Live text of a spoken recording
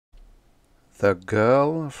The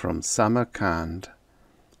Girl from Samarcand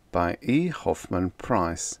by E. Hoffman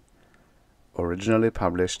Price. Originally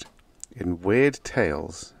published in Weird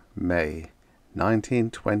Tales, May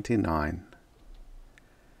 1929.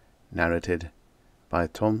 Narrated by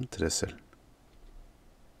Tom Drissel.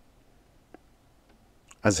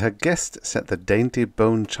 As her guest set the dainty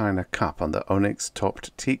bone china cup on the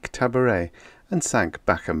onyx-topped teak tabouret and sank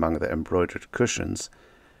back among the embroidered cushions,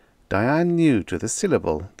 Diane knew to the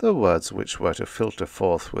syllable the words which were to filter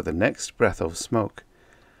forth with the next breath of smoke.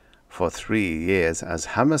 For 3 years,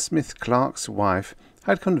 as Hammersmith Clarke's wife,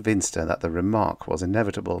 had convinced her that the remark was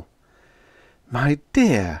inevitable. "My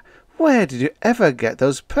dear, where did you ever get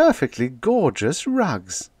those perfectly gorgeous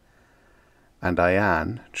rugs?" And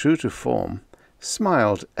Diane, true to form,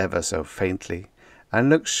 smiled ever so faintly, and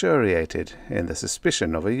luxuriated in the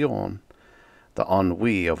suspicion of a yawn. The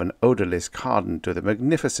ennui of an odorless garden to the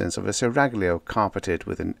magnificence of a seraglio carpeted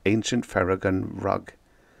with an ancient Farragon rug,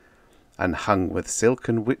 and hung with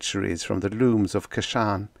silken witcheries from the looms of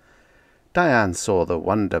Kashan. Diane saw the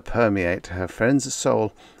wonder permeate her friend's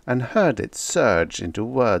soul, and heard it surge into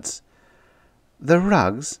words. "The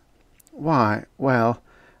rugs? Why, well,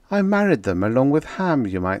 I married them along with Ham,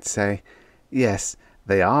 you might say. Yes,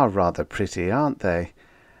 they are rather pretty, aren't they?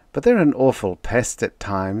 But they're an awful pest at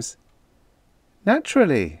times."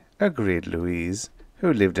 "Naturally," agreed Louise,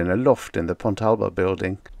 who lived in a loft in the Pontalba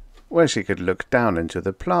building, where she could look down into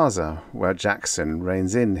the plaza, where Jackson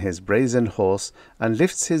reins in his brazen horse and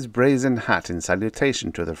lifts his brazen hat in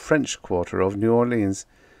salutation to the French quarter of New Orleans.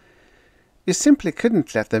 "You simply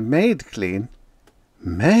couldn't let the maid clean."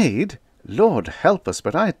 "Maid? Lord help us,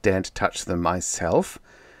 but I daren't touch them myself.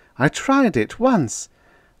 I tried it once.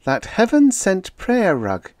 That heaven-sent prayer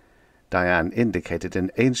rug," Diane indicated an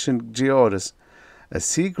ancient Georges, a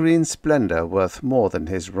sea-green splendour worth more than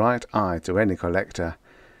his right eye to any collector,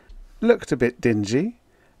 "looked a bit dingy,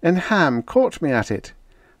 and Ham caught me at it.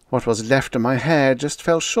 What was left of my hair just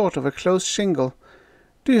fell short of a close shingle.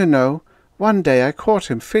 Do you know, one day I caught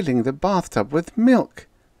him filling the bathtub with milk."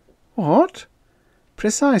 "What?"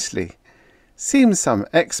 "Precisely. Seems some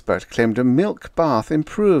expert claimed a milk bath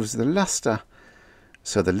improves the lustre.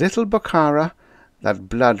 So the little Bokhara, that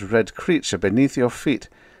blood-red creature beneath your feet,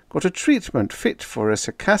 got a treatment fit for a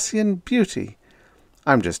Circassian beauty.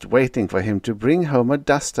 I'm just waiting for him to bring home a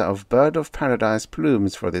duster of bird-of-paradise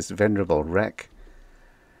plumes for this venerable wreck."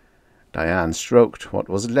 Diane stroked what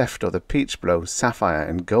was left of the peach-blow, sapphire,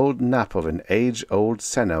 and gold nap of an age-old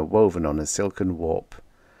senna woven on a silken warp.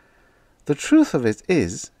 "The truth of it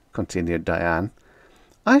is," continued Diane,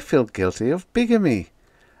 "I feel guilty of bigamy.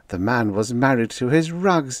 The man was married to his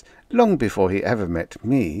rugs long before he ever met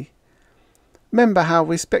me. 'Member how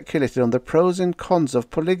we speculated on the pros and cons of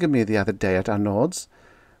polygamy the other day at Arnaud's?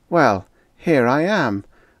 Well, here I am,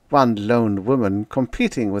 one lone woman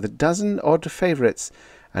competing with a dozen odd favourites,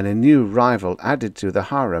 and a new rival added to the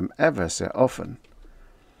harem ever so often."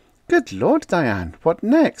 "Good Lord, Diane, what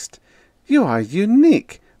next? You are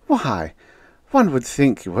unique. Why, one would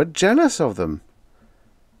think you were jealous of them."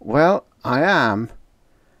 "Well, I am."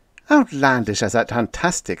 "Outlandish as that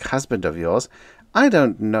fantastic husband of yours, I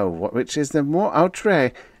don't know which is the more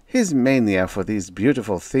outre, his mania for these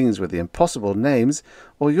beautiful things with the impossible names,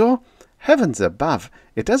 or your, heavens above,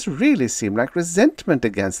 it does really seem like resentment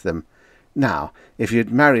against them. Now, if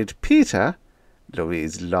you'd married Peter,"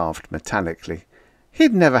 Louise laughed metallically,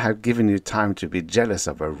 "he'd never have given you time to be jealous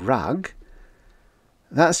of a rug."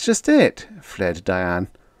 "That's just it," fled Diane.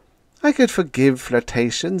 "I could forgive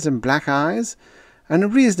flirtations and black eyes, and a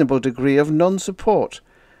reasonable degree of non-support.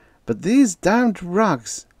 But these damned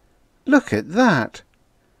rugs! Look at that!"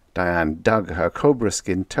 Diane dug her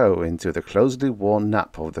cobra-skin toe into the closely worn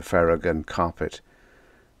nap of the Farragon carpet.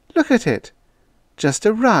 "Look at it! Just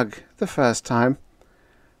a rug, the first time.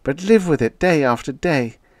 But live with it day after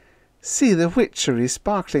day. See the witchery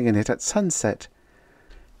sparkling in it at sunset.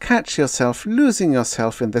 Catch yourself losing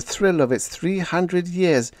yourself in the thrill of its 300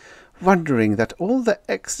 years, wondering that all the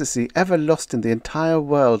ecstasy ever lost in the entire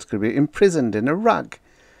world could be imprisoned in a rug.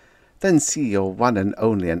 Then see your one and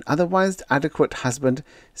only and otherwise adequate husband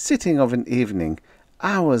sitting of an evening,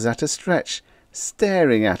 hours at a stretch,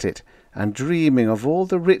 staring at it, and dreaming of all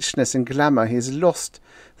the richness and glamour he has lost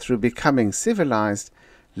through becoming civilized,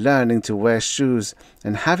 learning to wear shoes,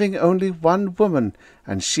 and having only one woman,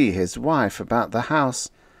 and she his wife, about the house.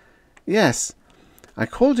 Yes, I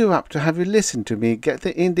called you up to have you listen to me get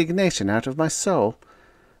the indignation out of my soul.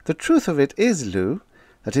 The truth of it is, Lou,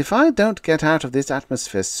 that if I don't get out of this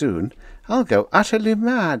atmosphere soon, I'll go utterly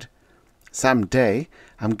mad. Some day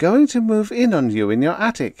I'm going to move in on you in your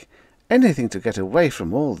attic. Anything to get away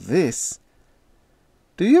from all this."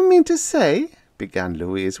 "Do you mean to say," began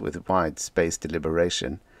Louise with wide-spaced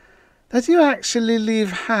deliberation, "that you actually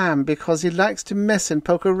leave Ham because he likes to mess and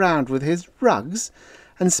poke around with his rugs,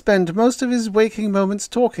 and spend most of his waking moments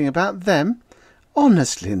talking about them?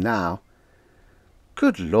 Honestly now."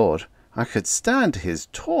 "Good Lord, I could stand his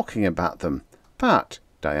talking about them, but,"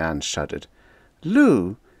 Diane shuddered,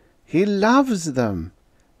 "Lou, he loves them.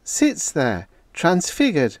 Sits there,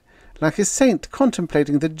 transfigured, like a saint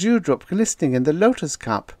contemplating the dewdrop glistening in the lotus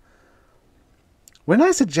cup. When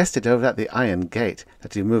I suggested over at the Iron Gate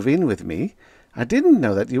that you move in with me, I didn't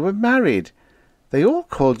know that you were married. They all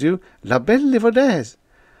called you La Belle Livaudaise,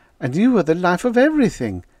 and you were the life of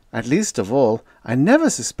everything. At least of all, I never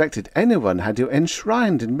suspected anyone had you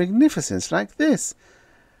enshrined in magnificence like this.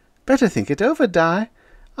 Better think it over, Di.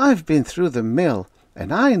 I've been through the mill,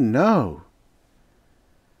 and I know."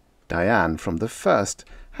 Diane, from the first,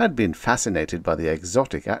 had been fascinated by the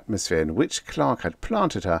exotic atmosphere in which Clarke had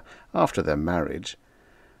planted her after their marriage.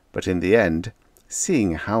 But in the end,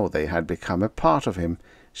 seeing how they had become a part of him,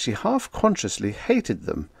 she half-consciously hated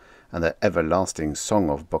them, and the everlasting song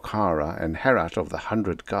of Bokhara and Herat of the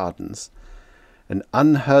 100 Gardens, an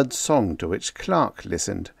unheard song to which Clarke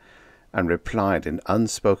listened, and replied in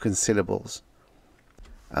unspoken syllables.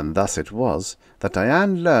 And thus it was that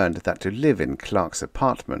Diane learned that to live in Clarke's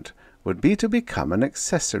apartment would be to become an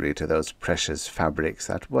accessory to those precious fabrics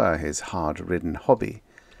that were his hard-ridden hobby,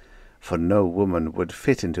 for no woman would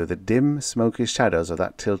fit into the dim, smoky shadows of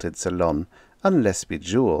that tilted salon unless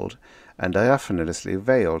bejewelled and diaphanously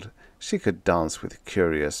veiled. She could dance with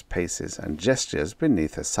curious paces and gestures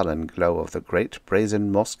beneath the sullen glow of the great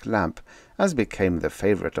brazen mosque lamp, as became the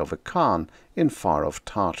favourite of a Khan in far-off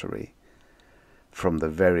Tartary. From the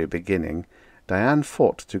very beginning, Diane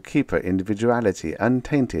fought to keep her individuality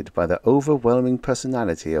untainted by the overwhelming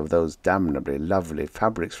personality of those damnably lovely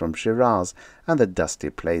fabrics from Shiraz and the dusty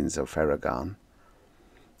plains of Ferragan.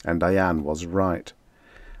 And Diane was right,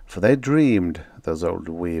 for they dreamed, those old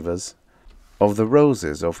weavers, of the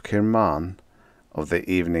roses of Kirman, of the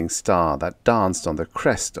evening star that danced on the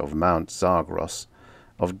crest of Mount Zagros,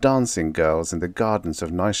 of dancing girls in the gardens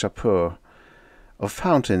of Naishapur, of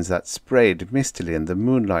fountains that sprayed mistily in the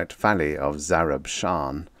moonlight valley of Zarab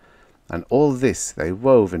Shan, and all this they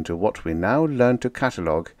wove into what we now learn to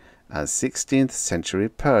catalogue as 16th century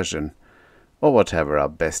Persian, or whatever our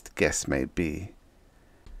best guess may be.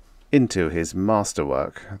 Into his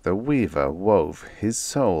masterwork the weaver wove his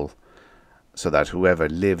soul, so that whoever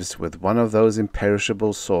lives with one of those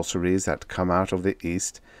imperishable sorceries that come out of the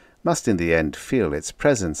East must in the end feel its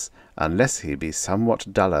presence, unless he be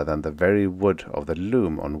somewhat duller than the very wood of the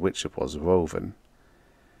loom on which it was woven.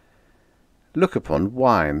 Look upon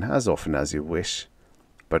wine as often as you wish,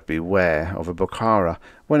 but beware of a Bokhara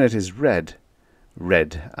when it is red,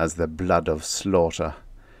 red as the blood of slaughter,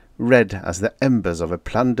 red as the embers of a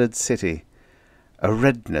plundered city, a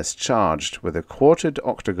redness charged with the quartered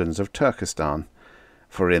octagons of Turkestan,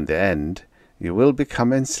 for in the end you will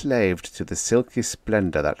become enslaved to the silky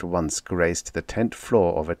splendour that once graced the tent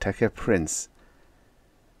floor of a Tekke prince.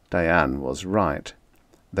 Diane was right,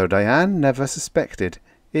 though Diane never suspected,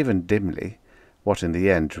 even dimly, what in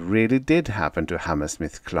the end really did happen to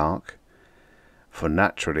Hammersmith Clarke. For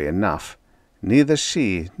naturally enough, neither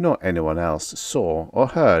she nor anyone else saw or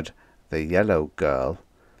heard the yellow girl.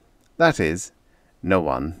 That is, no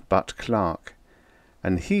one but Clarke,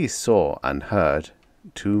 and he saw and heard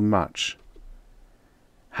too much.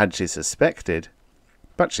 Had she suspected,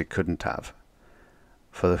 but she couldn't have.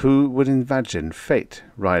 For who would imagine fate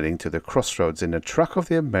riding to the crossroads in a truck of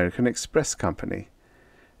the American Express Company?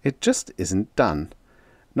 It just isn't done,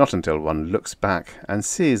 not until one looks back and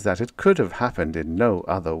sees that it could have happened in no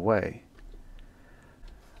other way.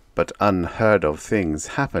 But unheard-of things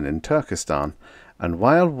happen in Turkestan, and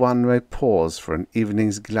while one may pause for an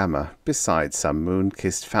evening's glamour beside some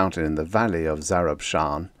moon-kissed fountain in the valley of Zarab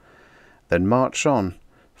Shan, then march on,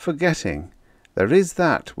 forgetting, there is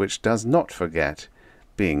that which does not forget,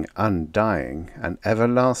 being undying and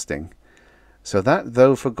everlasting, so that,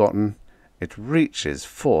 though forgotten, it reaches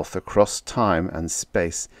forth across time and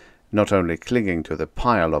space, not only clinging to the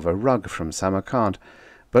pile of a rug from Samarcand,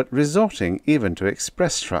 but resorting even to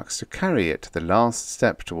express trucks to carry it the last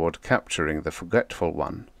step toward capturing the forgetful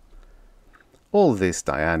one. All this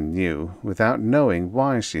Diane knew, without knowing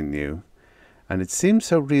why she knew, and it seemed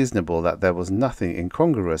so reasonable that there was nothing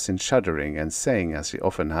incongruous in shuddering and saying, as she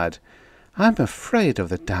often had, "I'm afraid of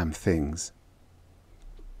the damn things."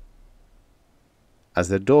 As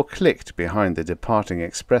the door clicked behind the departing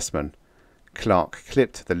expressman, Clarke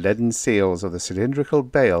clipped the leaden seals of the cylindrical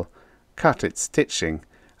bale, cut its stitching,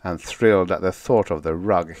 and thrilled at the thought of the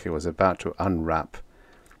rug he was about to unwrap,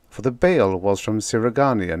 for the bale was from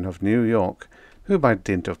Samarcand of New York, who by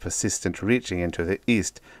dint of persistent reaching into the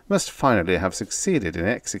East must finally have succeeded in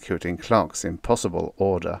executing Clarke's impossible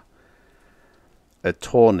order. A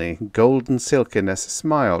tawny, golden silkiness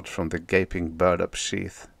smiled from the gaping burlap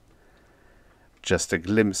sheath. Just a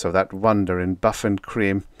glimpse of that wonder in buff and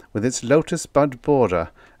cream, with its lotus bud border,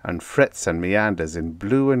 and frets and meanders in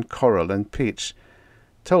blue and coral and peach,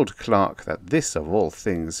 told Clarke that this of all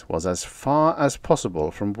things was as far as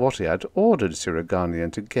possible from what he had ordered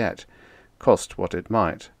Samarcand to get, cost what it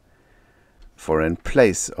might. For in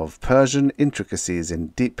place of Persian intricacies in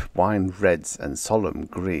deep wine reds and solemn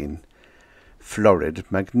green, florid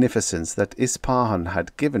magnificence that Ispahan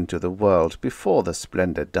had given to the world before the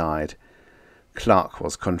splendour died, Clarke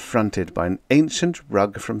was confronted by an ancient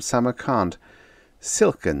rug from Samarcand,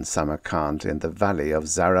 silken Samarcand in the valley of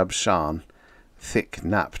Zarabshan,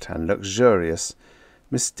 thick-napped and luxurious,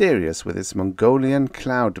 mysterious with its Mongolian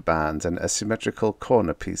cloud bands and asymmetrical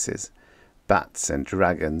corner pieces, bats and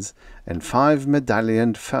dragons, and 5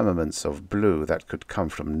 medallioned firmaments of blue that could come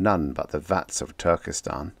from none but the vats of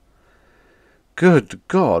Turkestan. "Good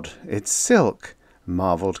God, it's silk!"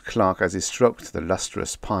 marvelled Clarke as he stroked the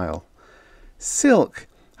lustrous pile. "Silk,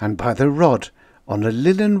 and by the rod, on a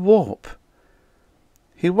linen warp!"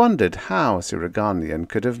 He wondered how Samarcand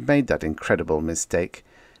could have made that incredible mistake,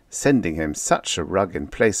 sending him such a rug in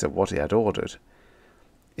place of what he had ordered.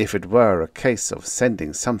 If it were a case of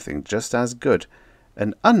sending something just as good,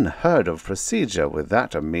 an unheard-of procedure with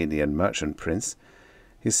that Armenian merchant prince,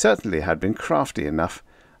 he certainly had been crafty enough,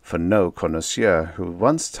 for no connoisseur who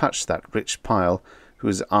once touched that rich pile,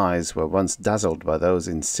 whose eyes were once dazzled by those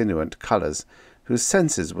insinuant colours, whose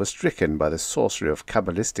senses were stricken by the sorcery of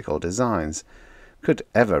cabalistical designs, could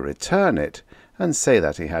ever return it and say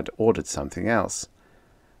that he had ordered something else.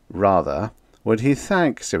 Rather would he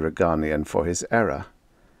thank Samarcand for his error.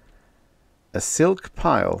 A silk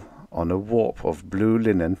pile on a warp of blue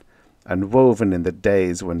linen, and woven in the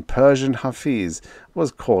days when Persian Hafiz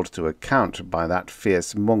was called to account by that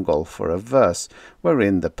fierce Mongol for a verse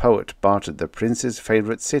wherein the poet bartered the prince's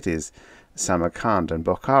favourite cities, Samarcand and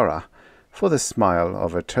Bokhara, for the smile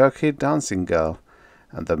of a Turkey dancing girl,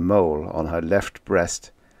 and the mole on her left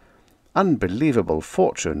breast. Unbelievable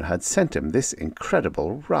fortune had sent him this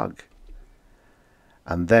incredible rug.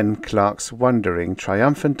 And then Clarke's wondering,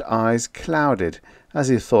 triumphant eyes clouded as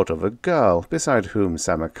he thought of a girl beside whom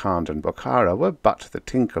Samarcand and Bokhara were but the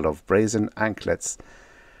tinkle of brazen anklets,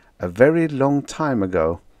 a very long time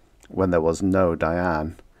ago, when there was no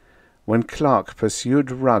Diane, when Clarke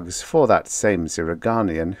pursued rugs for that same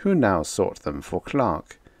Samarcand who now sought them for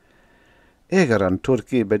Clarke. "Egaran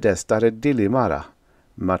Turki bedestare dilimara,"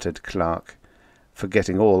 muttered Clarke,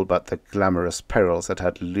 forgetting all but the glamorous perils that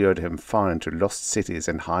had lured him far into lost cities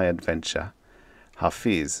and high adventure.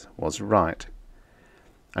 Hafiz was right.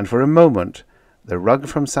 And for a moment the rug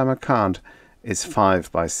from Samarcand, its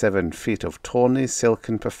 5 by 7 feet of tawny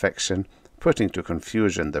silken perfection, putting to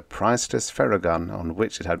confusion the priceless ferragun on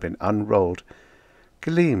which it had been unrolled,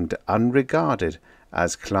 gleamed unregarded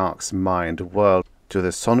as Clarke's mind whirled to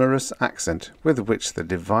the sonorous accent with which the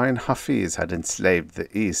divine Hafiz had enslaved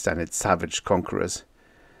the East and its savage conquerors.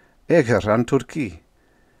 "Egeran Turki."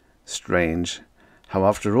 Strange, how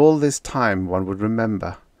after all this time one would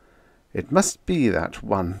remember. It must be that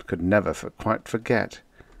one could never quite forget.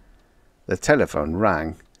 The telephone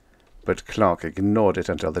rang, but Clarke ignored it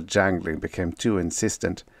until the jangling became too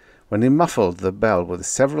insistent, when he muffled the bell with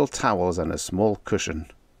several towels and a small cushion.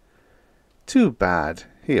 "Too bad,"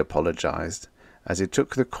 he apologized, as he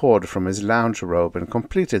took the cord from his lounge robe and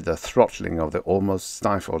completed the throttling of the almost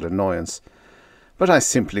stifled annoyance. "But I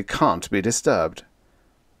simply can't be disturbed."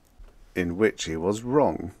 In which he was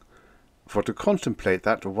wrong, for to contemplate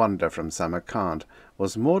that wonder from Samarcand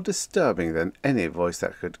was more disturbing than any voice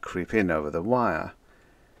that could creep in over the wire.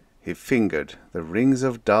 He fingered the rings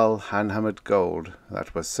of dull hand-hammered gold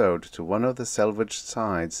that were sewed to one of the selvaged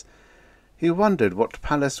sides. He wondered what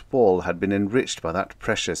palace wall had been enriched by that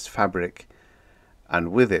precious fabric,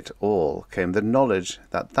 and with it all came the knowledge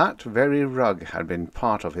that that very rug had been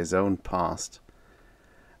part of his own past.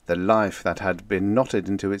 The life that had been knotted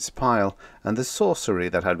into its pile, and the sorcery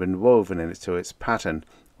that had been woven into its pattern,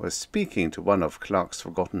 was speaking to one of Clarke's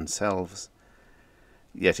forgotten selves.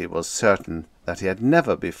 Yet he was certain that he had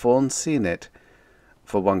never before seen it,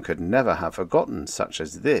 for one could never have forgotten such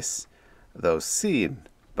as this, though seen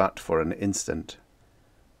but for an instant.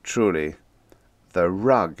 Truly, the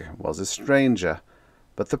rug was a stranger,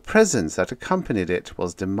 but the presence that accompanied it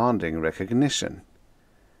was demanding recognition.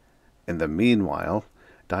 In the meanwhile,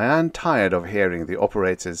 Diane, tired of hearing the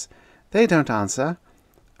operators "They don't answer,"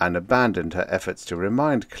 and abandoned her efforts to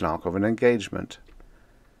remind Clarke of an engagement.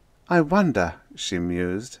 "I wonder," she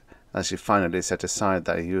mused, as she finally set aside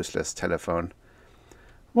that useless telephone,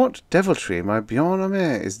 "what deviltry my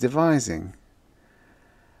bien-aimé is devising."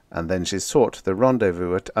 And then she sought the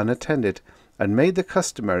rendezvous unattended, and made the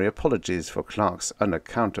customary apologies for Clarke's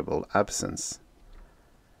unaccountable absence.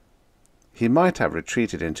 He might have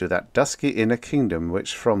retreated into that dusky inner kingdom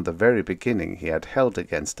which from the very beginning he had held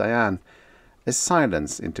against Diane, a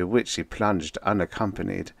silence into which he plunged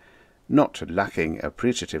unaccompanied, not lacking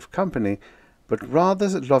appreciative company, but rather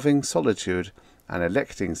loving solitude, and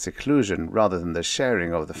electing seclusion rather than the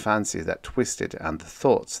sharing of the fancies that twisted and the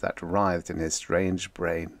thoughts that writhed in his strange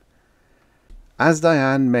brain. As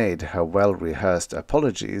Diane made her well-rehearsed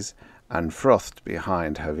apologies, and frothed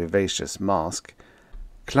behind her vivacious mask,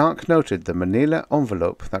 Clarke noted the manila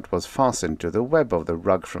envelope that was fastened to the web of the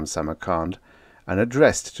rug from Samarcand, and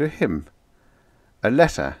addressed to him. A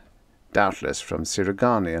letter, doubtless from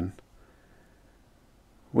Samarcand.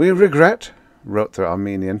 "We regret," wrote the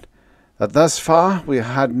Armenian, "that thus far we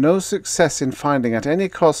had no success in finding at any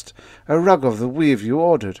cost a rug of the weave you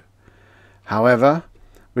ordered. However,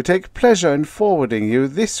 we take pleasure in forwarding you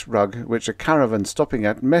this rug which a caravan stopping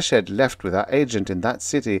at Meshed left with our agent in that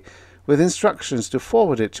city, with instructions to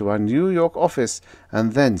forward it to our New York office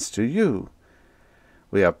and thence to you.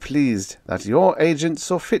 We are pleased that your agent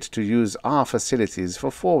saw fit to use our facilities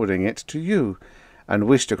for forwarding it to you, and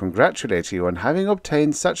wish to congratulate you on having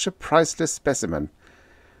obtained such a priceless specimen.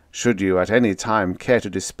 Should you at any time care to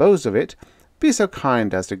dispose of it, be so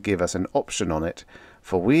kind as to give us an option on it,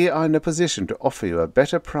 for we are in a position to offer you a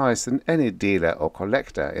better price than any dealer or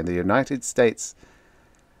collector in the United States."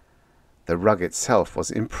 The rug itself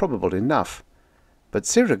was improbable enough, but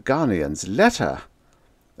Samarcand's letter!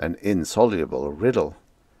 An insoluble riddle.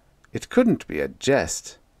 It couldn't be a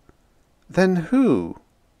jest. Then who?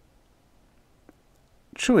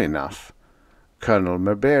 True enough, Colonel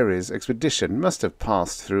Marbury's expedition must have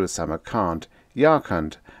passed through Samarcand,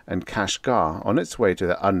 Yarkand, and Kashgar on its way to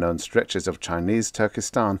the unknown stretches of Chinese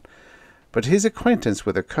Turkestan, but his acquaintance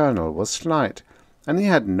with the colonel was slight, and he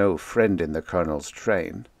had no friend in the colonel's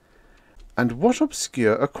train. And what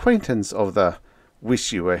obscure acquaintance of the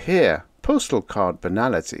 "wish-you-were-here" postal card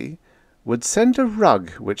banality would send a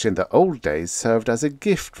rug which in the old days served as a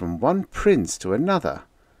gift from one prince to another?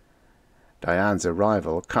 Diane's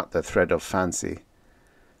arrival cut the thread of fancy.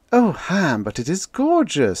 "Oh, Ham, but it is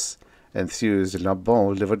gorgeous!" enthused la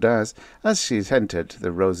bonne Livaudaise as she entered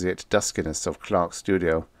the roseate duskiness of Clarke's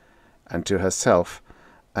studio, and to herself,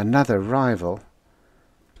 "Another rival."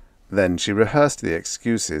 Then she rehearsed the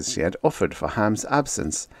excuses she had offered for Ham's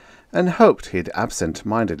absence, and hoped he'd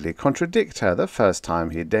absent-mindedly contradict her the first time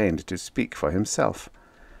he deigned to speak for himself.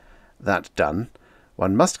 That done,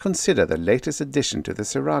 one must consider the latest addition to the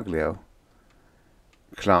seraglio.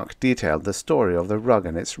 Clarke detailed the story of the rug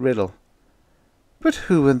and its riddle. "But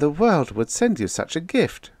who in the world would send you such a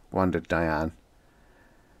gift?" wondered Diane.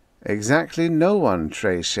 "Exactly no one,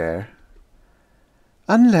 très cher."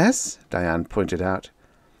 "Unless," Diane pointed out,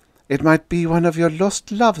 "it might be one of your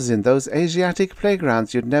lost loves in those Asiatic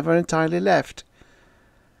playgrounds you'd never entirely left."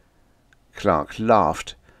 Clarke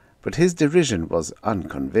laughed, but his derision was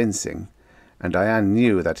unconvincing, and Diane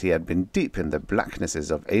knew that he had been deep in the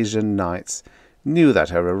blacknesses of Asian nights, knew that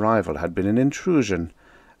her arrival had been an intrusion,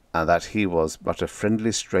 and that he was but a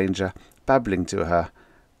friendly stranger babbling to her,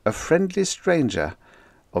 a friendly stranger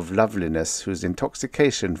of loveliness whose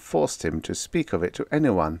intoxication forced him to speak of it to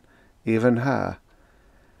anyone, even her.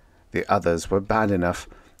 The others were bad enough,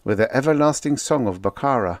 with their everlasting song of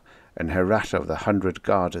Baccara and Herat of the 100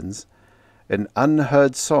 Gardens, an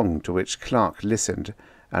unheard song to which Clarke listened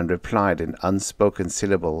and replied in unspoken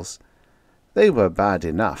syllables. They were bad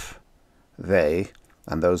enough. They,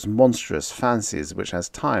 and those monstrous fancies which at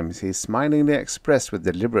times he smilingly expressed with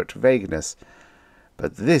deliberate vagueness,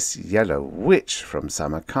 but this yellow witch from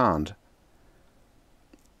Samarcand.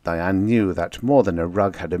 Diane knew that more than a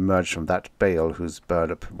rug had emerged from that bale whose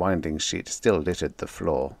burlap winding-sheet still littered the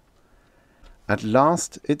floor. At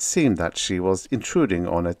last it seemed that she was intruding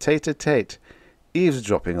on a tete-a-tete,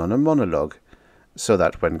 eavesdropping on a monologue, so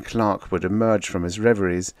that when Clarke would emerge from his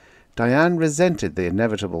reveries, Diane resented the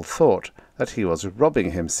inevitable thought that he was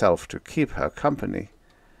robbing himself to keep her company.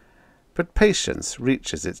 But patience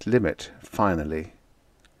reaches its limit finally.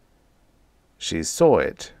 She saw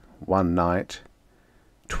it, one night,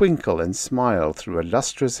 twinkle and smile through a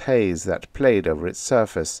lustrous haze that played over its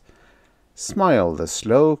surface, smile the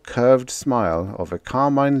slow curved smile of a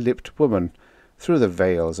carmine-lipped woman through the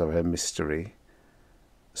veils of her mystery.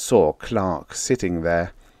 Saw Clarke sitting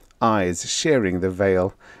there, eyes shearing the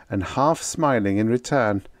veil and half smiling in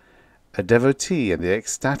return, a devotee in the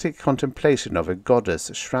ecstatic contemplation of a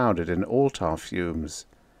goddess shrouded in altar fumes.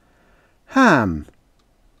 "Ham!"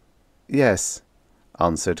 "Yes,"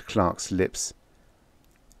 answered Clarke's lips.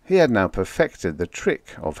 He had now perfected the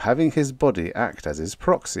trick of having his body act as his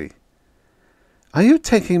proxy. "Are you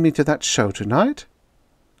taking me to that show tonight?"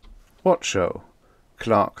 "What show?"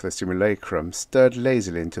 Clarke, the simulacrum, stirred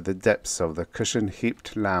lazily into the depths of the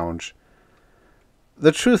cushion-heaped lounge.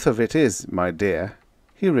 "The truth of it is, my dear,"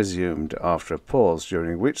 he resumed, after a pause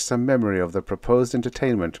during which some memory of the proposed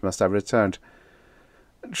entertainment must have returned,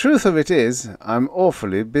 "truth of it is, I'm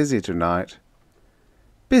awfully busy tonight."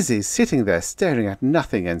 "Busy sitting there staring at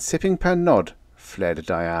nothing and sipping Pernod," flared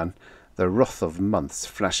Diane, the wrath of months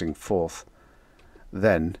flashing forth.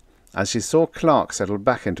 Then, as she saw Clarke settle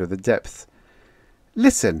back into the depth,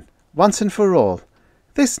 "Listen, once and for all.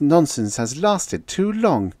 This nonsense has lasted too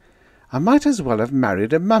long. I might as well have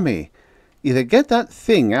married a mummy. Either get that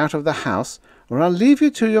thing out of the house, or I'll leave you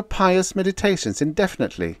to your pious meditations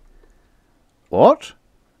indefinitely." "What?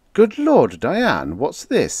 Good Lord, Diane, what's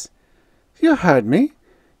this?" "You heard me.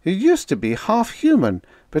 You used to be half human,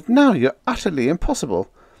 but now you're utterly impossible.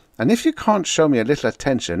 And if you can't show me a little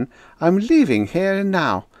attention, I'm leaving here and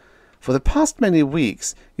now. For the past many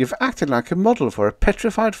weeks you've acted like a model for a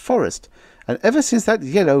petrified forest, and ever since that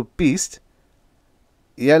yellow beast—"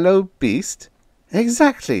 "Yellow beast?"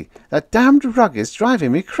 "Exactly. That damned rug is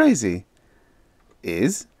driving me crazy."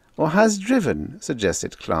 "Is, or has driven?"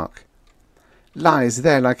 suggested Clarke. "Lies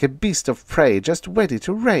there like a beast of prey just ready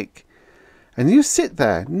to rake. And you sit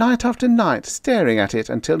there night after night staring at it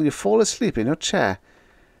until you fall asleep in your chair.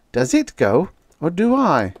 Does it go, or do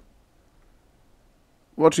I?"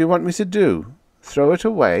 "What do you want me to do? Throw it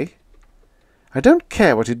away?" "I don't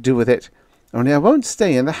care what you do with it, only I won't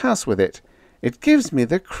stay in the house with it. It gives me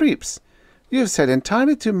the creeps. You've said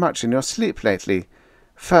entirely too much in your sleep lately.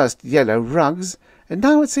 First yellow rugs, and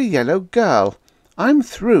now it's a yellow girl. I'm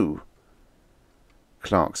through."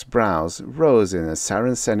 Clarke's brows rose in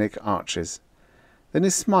Saracenic arches. Then he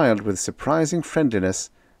smiled with surprising friendliness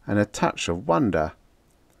and a touch of wonder.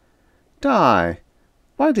 "Di,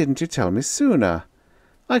 why didn't you tell me sooner?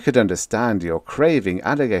 I could understand your craving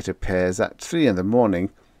alligator pears at 3 in the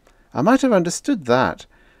morning. I might have understood that,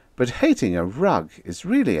 but hating a rug is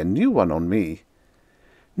really a new one on me."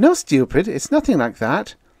 "No, stupid, it's nothing like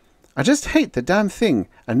that. I just hate the damn thing,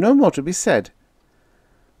 and no more to be said."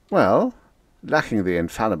 "Well, lacking the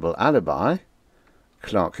infallible alibi,"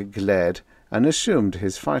 Clarke glared and assumed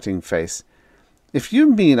his fighting face, "if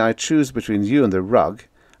you mean I choose between you and the rug,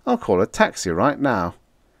 I'll call a taxi right now."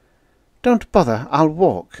 "Don't bother, I'll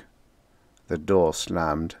walk." The door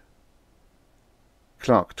slammed.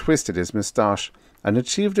 Clarke twisted his moustache and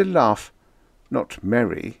achieved a laugh, not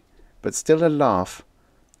merry, but still a laugh,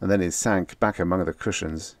 and then he sank back among the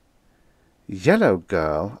cushions. "Yellow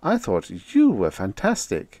girl, I thought you were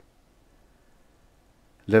fantastic."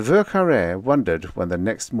 Le Vieux Carré wondered when the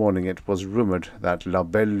next morning it was rumoured that La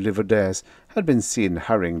Belle Livaudaise had been seen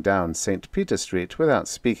hurrying down St. Peter Street without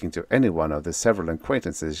speaking to any one of the several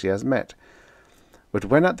acquaintances she has met. But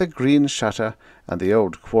when at the Green Shutter and the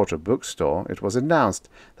Old Quarter bookstore it was announced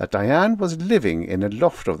that Diane was living in a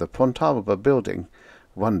loft of the Pont Arbre building,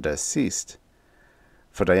 wonder ceased.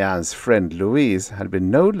 For Diane's friend Louise had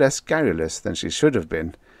been no less garrulous than she should have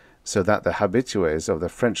been, so that the habitués of the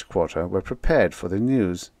French Quarter were prepared for the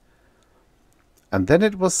news. And then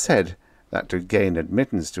it was said that to gain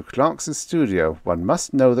admittance to Clarke's studio one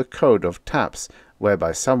must know the code of taps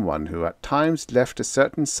whereby someone who at times left a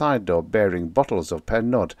certain side door bearing bottles of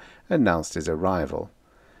Pernod announced his arrival.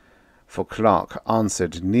 For Clarke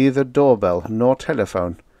answered neither doorbell nor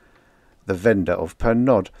telephone. The vendor of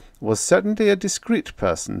Pernod was certainly a discreet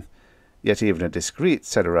person, yet even a discreet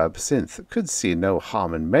seller of absinthe could see no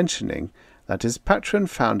harm in mentioning that his patron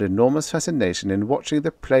found enormous fascination in watching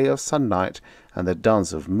the play of sunlight and the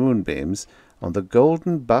dance of moonbeams on the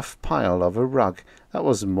golden buff pile of a rug that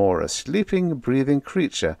was more a sleeping, breathing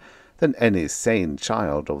creature than any sane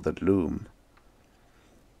child of the loom.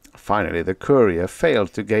 Finally the courier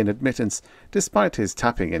failed to gain admittance, despite his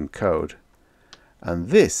tapping in code. And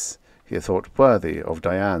this he thought worthy of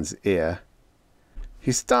Diane's ear.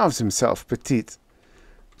 "He starves himself, petite.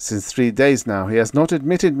 Since 3 days now he has not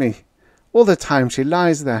admitted me. All the time she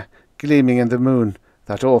lies there, gleaming in the moon,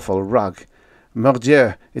 that awful rug.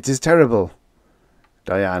 Mordieu, it is terrible."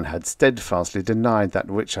 Diane had steadfastly denied that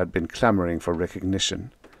which had been clamouring for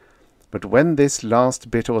recognition. But when this last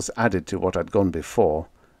bit was added to what had gone before,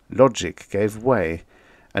 logic gave way,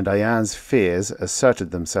 and Diane's fears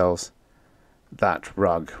asserted themselves. That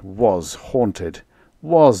rug was haunted,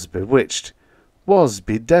 was bewitched, was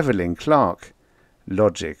bedeviling Clarke.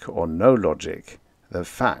 Logic or no logic, the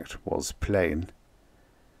fact was plain.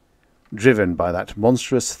 Driven by that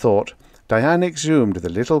monstrous thought, Diane exhumed the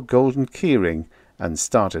little golden keyring and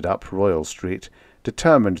started up Royal Street,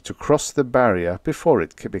 determined to cross the barrier before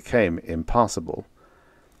it became impassable.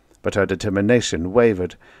 But her determination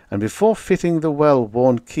wavered, and before fitting the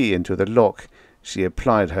well-worn key into the lock, she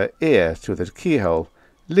applied her ear to the keyhole,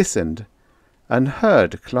 listened, and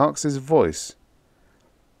heard Clarke's voice.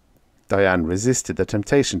 Diane resisted the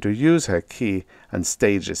temptation to use her key and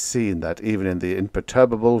stage a scene that, even in the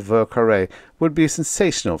imperturbable Vercaret, would be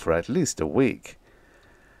sensational for at least a week.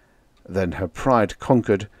 Then her pride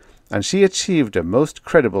conquered, and she achieved a most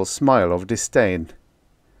credible smile of disdain.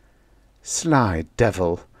 Sly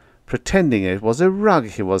devil, pretending it was a rug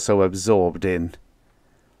he was so absorbed in.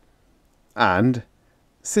 And,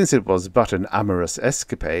 since it was but an amorous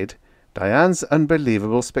escapade, Diane's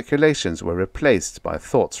unbelievable speculations were replaced by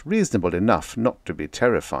thoughts reasonable enough not to be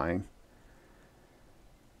terrifying.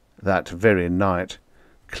 That very night,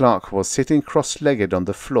 Clarke was sitting cross-legged on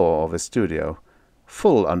the floor of a studio,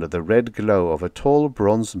 full under the red glow of a tall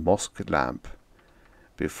bronze mosque lamp.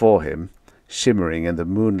 Before him, shimmering in the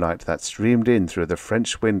moonlight that streamed in through the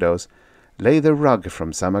French windows, lay the rug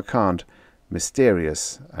from Samarcand,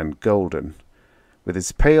 mysterious and golden, with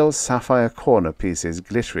its pale sapphire corner pieces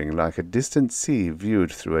glittering like a distant sea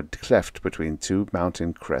viewed through a cleft between two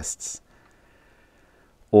mountain crests.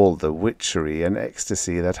 All the witchery and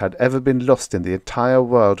ecstasy that had ever been lost in the entire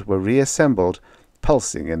world were reassembled,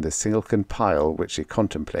 pulsing in the silken pile which he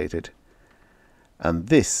contemplated. And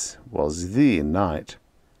this was the night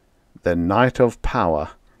of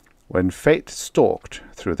power, when fate stalked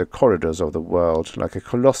through the corridors of the world like a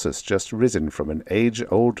colossus just risen from an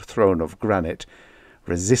age-old throne of granite,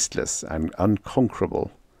 resistless and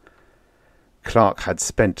unconquerable. Clarke had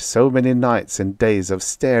spent so many nights and days of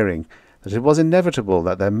staring that it was inevitable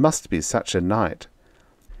that there must be such a night.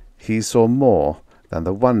 He saw more than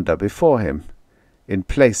the wonder before him. In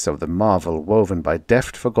place of the marvel woven by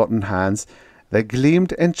deft, forgotten hands, there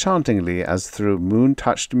gleamed enchantingly as through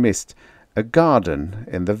moon-touched mist a garden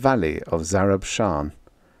in the valley of Zarab-Shan.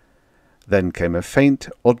 Then came a faint,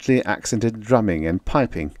 oddly accented drumming and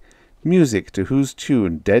piping, music to whose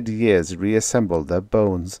tune dead years reassembled their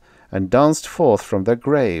bones and danced forth from their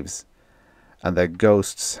graves, and their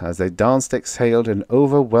ghosts as they danced exhaled an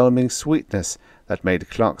overwhelming sweetness that made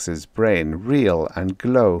Clarke's brain reel and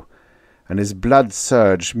glow, and his blood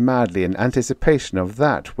surged madly in anticipation of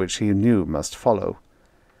that which he knew must follow.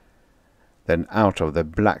 Then out of the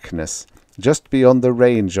blackness, just beyond the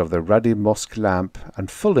range of the ruddy mosque lamp, and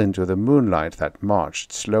full into the moonlight that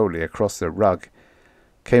marched slowly across the rug,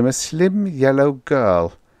 came a slim yellow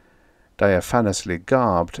girl, diaphanously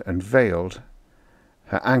garbed and veiled.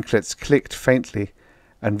 Her anklets clicked faintly,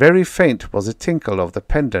 and very faint was the tinkle of the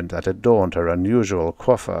pendant that adorned her unusual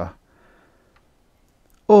coiffure.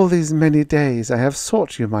 "All these many days I have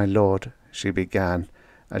sought you, my lord," she began,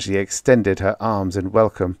 as she extended her arms in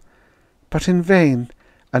welcome, "but in vain,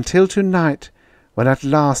 until tonight, when at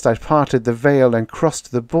last I parted the veil and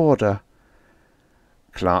crossed the border."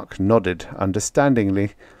 Clarke nodded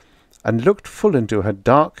understandingly, and looked full into her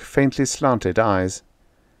dark, faintly slanted eyes.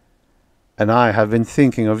 "And I have been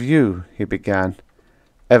thinking of you," he began,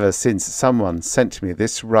 "ever since someone sent me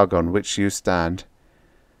this rug on which you stand.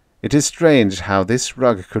 It is strange how this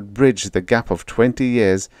rug could bridge the gap of 20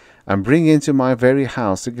 years and bring into my very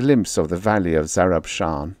house a glimpse of the valley of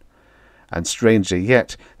Zarab-Shan. And stranger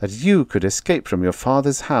yet that you could escape from your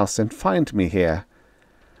father's house and find me here.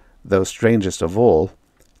 Though strangest of all,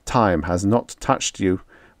 time has not touched you,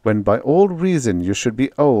 when by all reason you should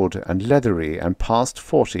be old and leathery and past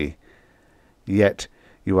 40. Yet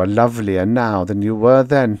you are lovelier now than you were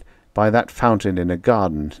then by that fountain in a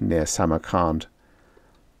garden near Samarcand."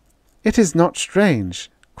 "It is not strange,"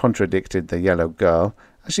 contradicted the yellow girl,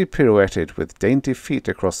 as she pirouetted with dainty feet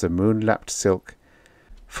across the moon-lapped silk,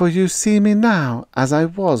 "for you see me now as I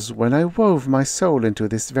was when I wove my soul into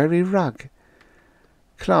this very rug."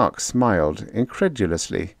 Clarke smiled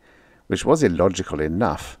incredulously, which was illogical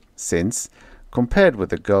enough, since, compared with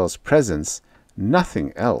the girl's presence,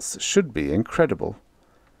 nothing else should be incredible.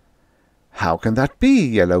 "How can that be,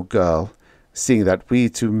 yellow girl, seeing that we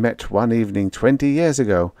two met one evening 20 years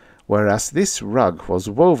ago, whereas this rug was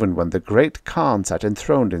woven when the great Khan sat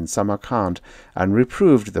enthroned in Samarcand and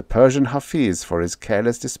reproved the Persian Hafiz for his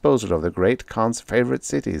careless disposal of the great Khan's favourite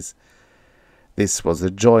cities? This was the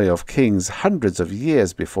joy of kings hundreds of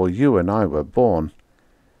years before you and I were born."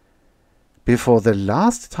 "Before the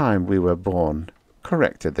last time we were born,"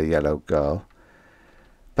 corrected the yellow girl.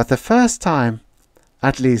 "But the first time,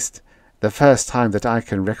 At least, the first time that I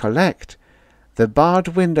can recollect. The barred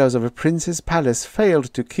windows of a prince's palace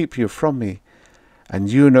failed to keep you from me, and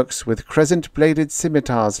eunuchs with crescent-bladed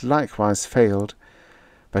scimitars likewise failed.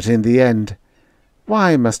 But in the end,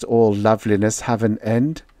 why must all loveliness have an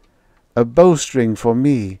end? A bowstring for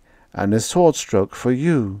me, and a sword-stroke for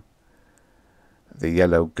you. The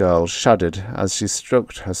yellow girl shuddered as she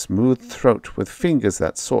stroked her smooth throat with fingers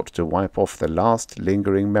that sought to wipe off the last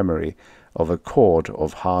lingering memory of a cord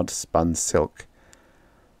of hard-spun silk.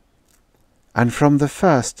 "And from the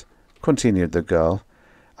first," continued the girl,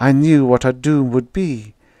 "I knew what our doom would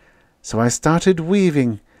be. So I started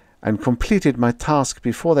weaving, and completed my task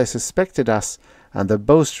before they suspected us, and the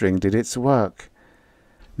bowstring did its work.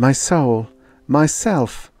 My soul,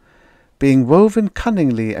 myself, being woven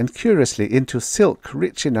cunningly and curiously into silk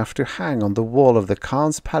rich enough to hang on the wall of the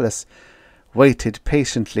Khan's palace, waited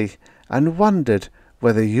patiently, and wondered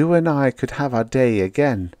whether you and I could have our day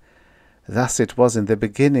again. Thus it was in the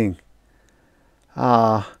beginning."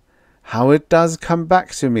 "Ah, how it does come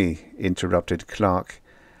back to me," interrupted Clarke,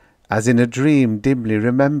 "as in a dream dimly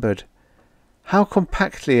remembered. How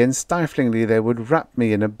compactly and stiflingly they would wrap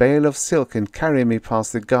me in a bale of silk and carry me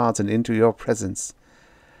past the guards and into your presence.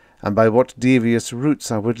 And by what devious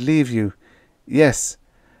routes I would leave you. Yes,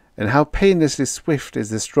 and how painlessly swift is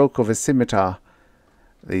the stroke of a scimitar."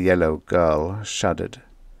 The yellow girl shuddered.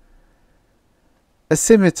 "A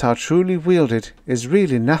scimitar truly wielded is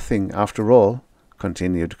really nothing, after all,"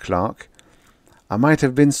 continued Clarke. "I might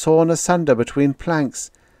have been sawn asunder between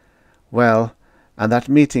planks. Well, and that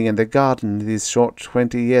meeting in the garden these short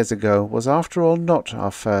 20 years ago was after all not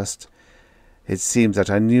our first. It seems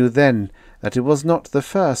that I knew then that it was not the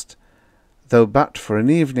first, though but for an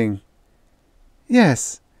evening."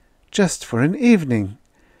 "Yes, just for an evening.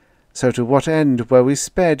 So to what end were we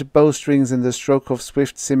spared bowstrings and the stroke of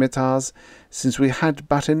swift scimitars, since we had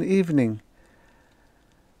but an evening?"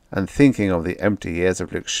 And thinking of the empty years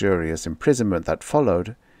of luxurious imprisonment that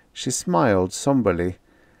followed, she smiled sombrely.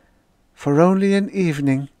 "For only an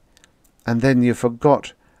evening, and then you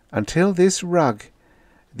forgot until this rug,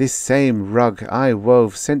 this same rug I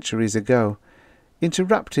wove centuries ago,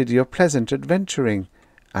 interrupted your pleasant adventuring,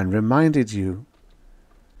 and reminded you.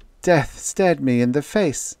 Death stared me in the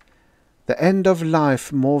face, the end of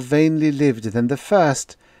life more vainly lived than the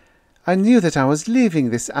first. I knew that I was leaving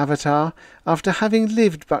this avatar after having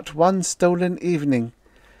lived but one stolen evening.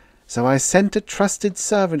 So I sent a trusted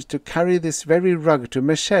servant to carry this very rug to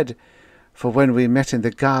Meshed, for when we met in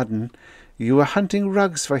the garden, you were hunting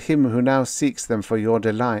rugs for him who now seeks them for your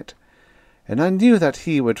delight, and I knew that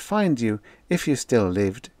he would find you if you still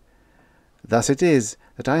lived. Thus it is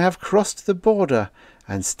that I have crossed the border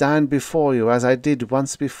and stand before you as I did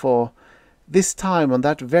once before, this time on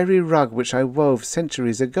that very rug which I wove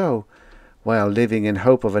centuries ago, while living in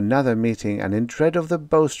hope of another meeting and in dread of the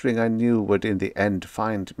bowstring I knew would in the end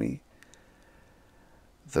find me."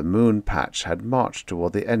 The moon patch had marched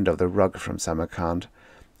toward the end of the rug from Samarcand,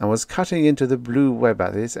 and was cutting into the blue web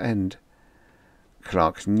at its end.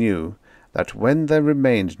 Clarke knew that when there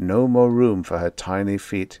remained no more room for her tiny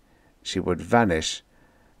feet, she would vanish,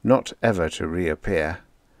 not ever to reappear.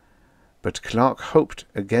 But Clarke hoped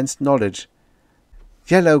against knowledge.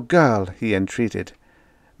 "Yellow girl," he entreated,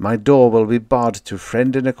 "my door will be barred to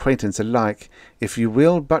friend and acquaintance alike, if you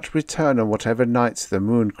will but return on whatever nights the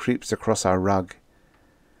moon creeps across our rug."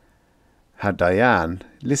 Had Diane,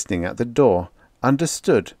 listening at the door,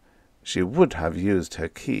 understood, she would have used her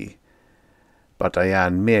key. But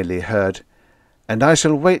Diane merely heard, "And I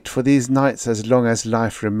shall wait for these nights as long as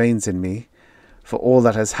life remains in me, for all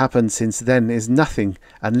that has happened since then is nothing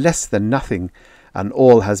and less than nothing, and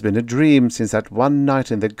all has been a dream since that one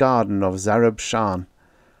night in the garden of Zarab-Shan."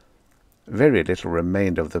 Very little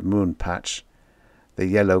remained of the moon patch. The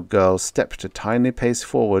yellow girl stepped a tiny pace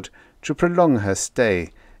forward to prolong her stay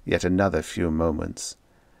yet another few moments.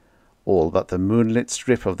 All but the moonlit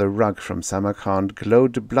strip of the rug from Samarcand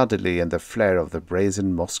glowed bloodily in the flare of the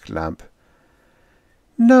brazen mosque lamp.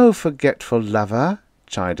 "No, forgetful lover,"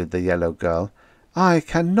 chided the yellow girl, "I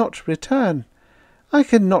cannot return. I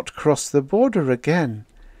cannot cross the border again.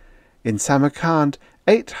 In Samarcand,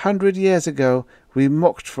 800 years ago, we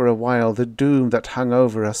mocked for a while the doom that hung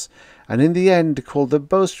over us, and in the end called the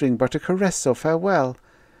bowstring but a caress or farewell.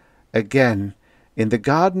 Again, in the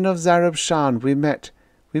garden of Zarab-Shan we met,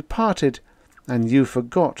 we parted, and you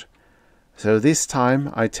forgot. So this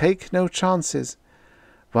time I take no chances.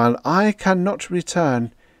 While I cannot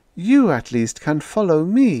return, you at least can follow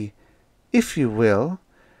me, if you will,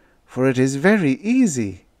 for it is very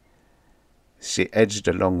easy." She edged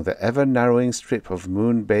along the ever-narrowing strip of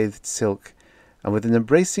moon-bathed silk, and with an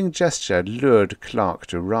embracing gesture lured Clarke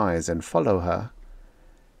to rise and follow her.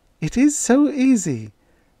 "It is so easy.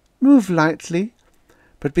 Move lightly,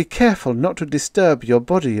 but be careful not to disturb your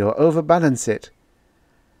body or overbalance it."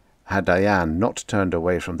 Had Diane not turned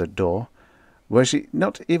away from the door, were she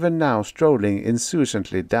not even now strolling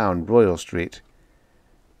insouciantly down Royal Street?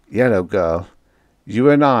 "Yellow girl, you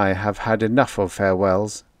and I have had enough of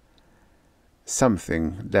farewells."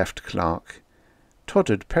 Something left Clarke,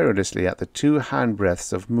 tottered perilously at the 2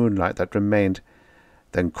 handbreadths of moonlight that remained,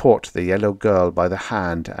 then caught the yellow girl by the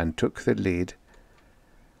hand and took the lead.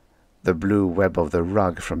 The blue web of the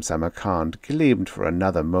rug from Samarcand gleamed for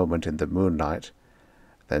another moment in the moonlight,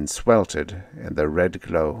 then sweltered in the red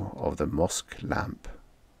glow of the mosque lamp.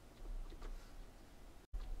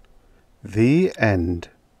 The end.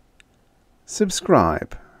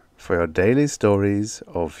 Subscribe for your daily stories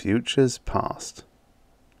of futures past.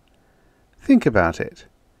 Think about it.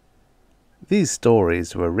 These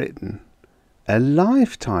stories were written a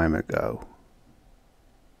lifetime ago.